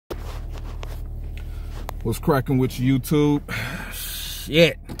What's cracking with you, YouTube?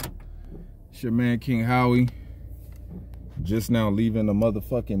 Shit. It's your man, King Howie. Just now leaving the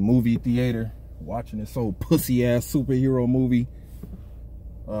motherfucking movie theater, watching this old pussy-ass superhero movie.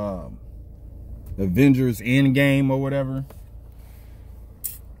 Avengers Endgame or whatever.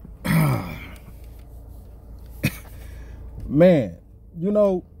 Man, you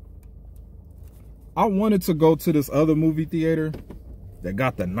know, I wanted to go to this other movie theater that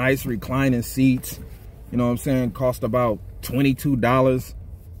got the nice reclining seats. You know what I'm saying? Cost about $22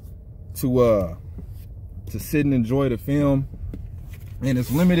 to sit and enjoy the film. And it's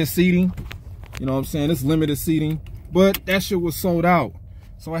limited seating. You know what I'm saying? It's limited seating. But that shit was sold out.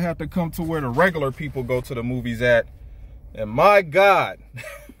 So I had to come to where the regular people go to the movies at. And my God,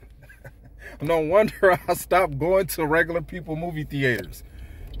 no wonder I stopped going to regular people movie theaters.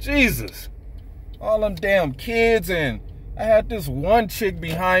 Jesus. All them damn kids, and I had this one chick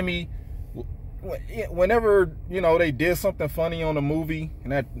behind me. Whenever, you know, they did something funny on the movie,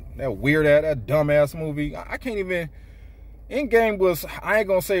 and that weird ass, that dumbass movie, I can't even. Endgame was, I ain't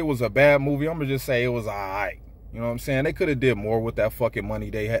gonna say it was a bad movie. I'm gonna just say it was alright. You know what I'm saying? They could have did more with that fucking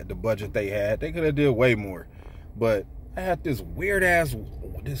money they had, the budget they had. They could have did way more. But I had this weird ass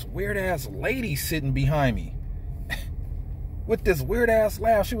lady sitting behind me with this weird ass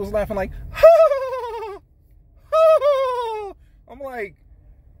laugh. She was laughing like, I'm like,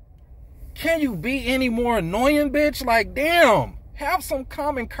 can you be any more annoying, bitch? Like, damn, have some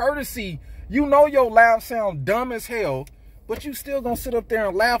common courtesy. You know your laugh sound dumb as hell, but you still gonna sit up there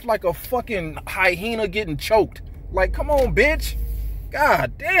and laugh like a fucking hyena getting choked. Like, come on, bitch.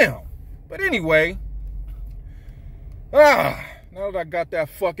 God damn. But anyway, now that I got that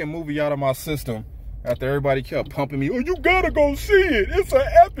fucking movie out of my system, after everybody kept pumping me, oh, you gotta go see it. It's an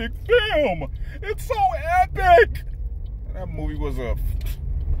epic film. It's so epic. That movie was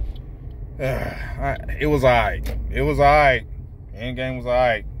it was alright. It was alright. Endgame was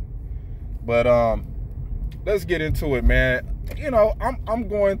alright. But let's get into it, man. You know, I'm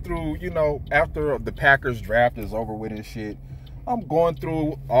going through, you know, after the Packers draft is over with and shit, I'm going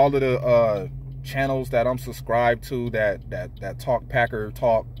through all of the channels that I'm subscribed to that talk Packer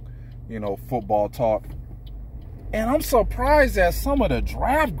talk, you know, football talk. And I'm surprised at some of the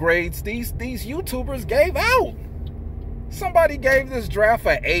draft grades these YouTubers gave out. Somebody gave this draft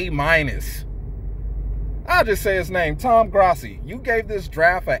an A-. I'll just say his name, Tom Grassi. You gave this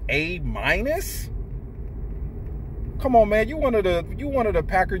draft an A-? Come on, man. You one of the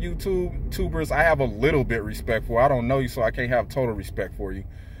Packer YouTubers I have a little bit respect for. I don't know you, so I can't have total respect for you.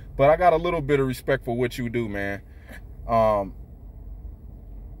 But I got a little bit of respect for what you do, man. An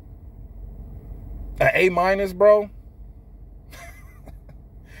A-, bro.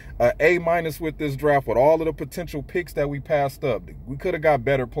 An A- with this draft, with all of the potential picks that we passed up. We could have got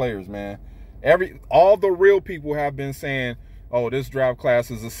better players, man. All the real people have been saying, oh, this draft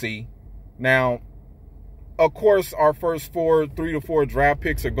class is a C. Now, of course, our first 3 to 4 draft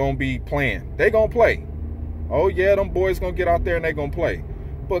picks are going to be playing. They going to play. Oh, yeah, them boys going to get out there and they going to play.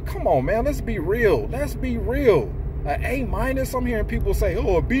 But come on, man, let's be real. Let's be real. An A-, I'm hearing people say,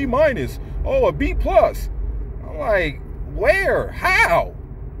 oh, a B-, oh, a B+. I'm like, where? How?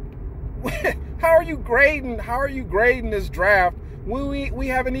 How are you grading this draft when we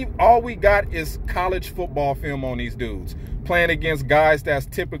haven't even, all we got is college football film on these dudes playing against guys that's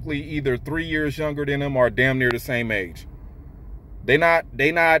typically either 3 years younger than them or damn near the same age. They not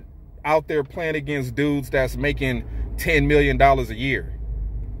out there playing against dudes that's making $10 million a year.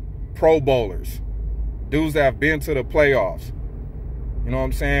 Pro bowlers, dudes that have been to the playoffs. You know what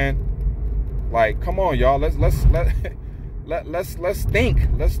I'm saying? Like, come on, y'all. Let's think.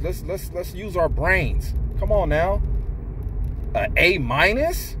 Let's use our brains. Come on now. An A-?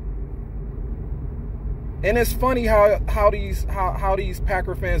 And it's funny how these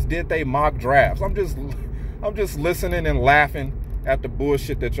Packer fans did they mock drafts. I'm just listening and laughing at the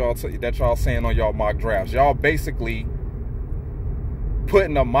bullshit that y'all saying on y'all mock drafts. Y'all basically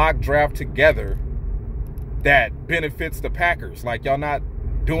putting a mock draft together that benefits the Packers. Like, y'all not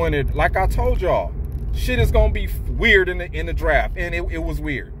doing it. Like I told y'all, shit is gonna be weird in the draft, and it was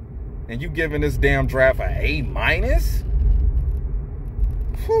weird. And you giving this damn draft an A-?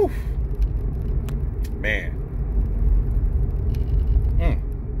 Whew. Man.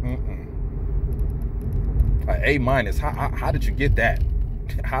 An A-. How did you get that?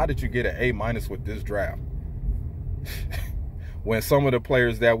 How did you get an A- with this draft? When some of the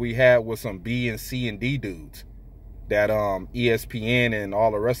players that we had was some B and C and D dudes that ESPN and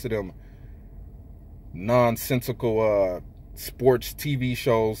all the rest of them nonsensical sports TV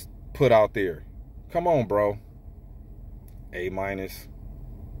shows put out there. Come on, bro. A-.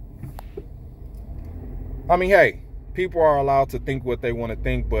 I mean, hey, people are allowed to think what they want to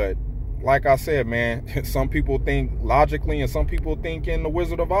think, but like I said, man, some people think logically and some people think in the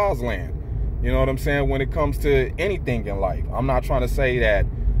Wizard of Oz land. You know what I'm saying? When it comes to anything in life, I'm not trying to say that,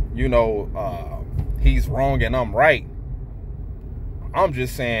 you know, he's wrong and I'm right. I'm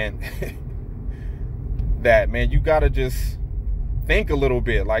just saying that, man, you got to just think a little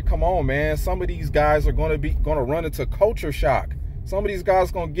bit. Like, come on, man. Some of these guys are going to run into culture shock. Some of these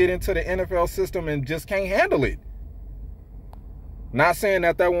guys going to get into the NFL system and just can't handle it. Not saying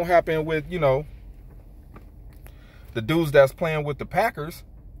that won't happen with, you know, the dudes that's playing with the Packers.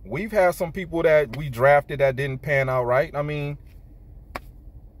 We've had some people that we drafted that didn't pan out right. I mean,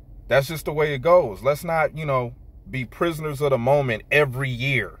 that's just the way it goes. Let's not, you know, be prisoners of the moment every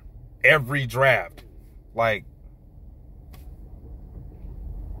year, every draft. Like,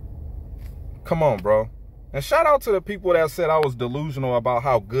 come on, bro. And shout out to the people that said I was delusional about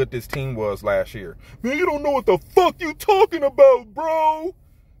how good this team was last year. Man, you don't know what the fuck you talking about, bro.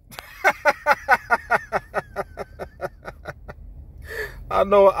 I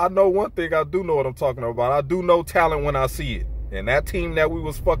know one thing. I do know what I'm talking about. I do know talent when I see it. And that team that we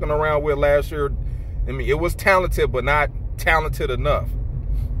was fucking around with last year, I mean, it was talented, but not talented enough.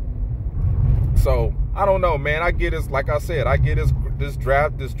 So, I don't know, man. I get this, like I said, I get this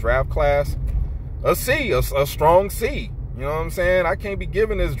draft class a C, a strong C. You know what I'm saying? I can't be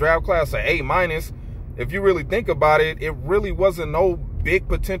giving this draft class an A-. If you really think about it, it really wasn't no big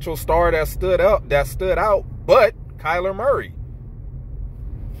potential star that stood out, but Kyler Murray.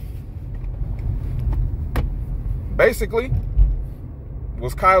 Basically,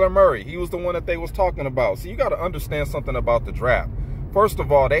 was Kyler Murray. He was the one that they was talking about. So you got to understand something about the draft. First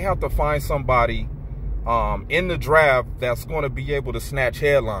of all, they have to find somebody in the draft that's going to be able to snatch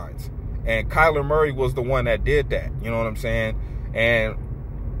headlines. And Kyler Murray was the one that did that. You know what I'm saying? And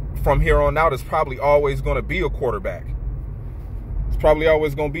from here on out, it's probably always going to be a quarterback. It's probably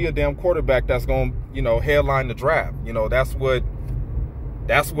always going to be a damn quarterback that's going to, you know, headline the draft. You know, that's what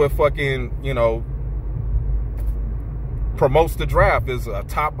fucking, you know, promotes the draft, is a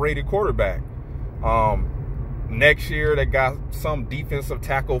top-rated quarterback. Next year, they got some defensive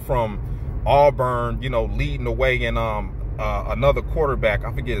tackle from Auburn, you know, leading the way in another quarterback.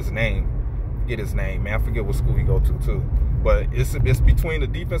 I forget his name. Man. I forget what school he go to too. But it's between the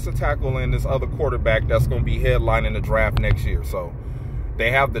defensive tackle and this other quarterback that's going to be headlining the draft next year. So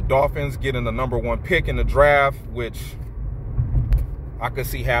they have the Dolphins getting the #1 pick in the draft, which I could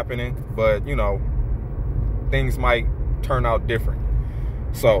see happening. But, you know, things might turn out different.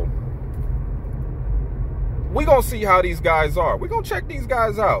 So we're going to see how these guys are. We're going to check these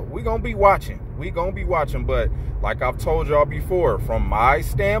guys out. We're going to be watching. But like I've told y'all before, from my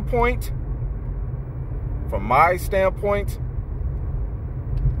standpoint, I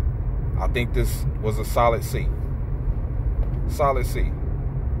think this was a solid C. Solid C.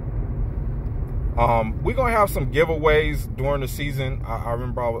 We're going to have some giveaways during the season. I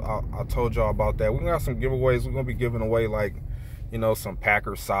remember I told y'all about that. We're going to have some giveaways. We're going to be giving away, like, you know, some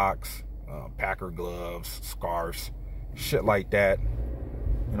Packer socks, Packer gloves, scarves, shit like that.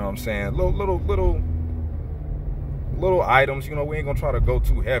 You know what I'm saying? Little items. You know, we ain't going to try to go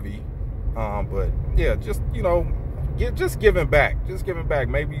too heavy. But, yeah, just, you know, just giving back.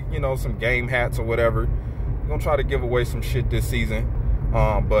 Maybe, you know, some game hats or whatever. We're going to try to give away some shit this season.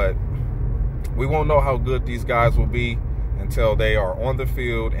 But we won't know how good these guys will be until they are on the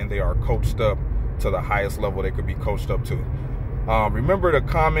field and they are coached up to the highest level they could be coached up to. Remember to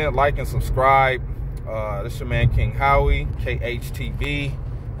comment, like, and subscribe. This is your man, King Howie, KHTV,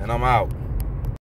 and I'm out.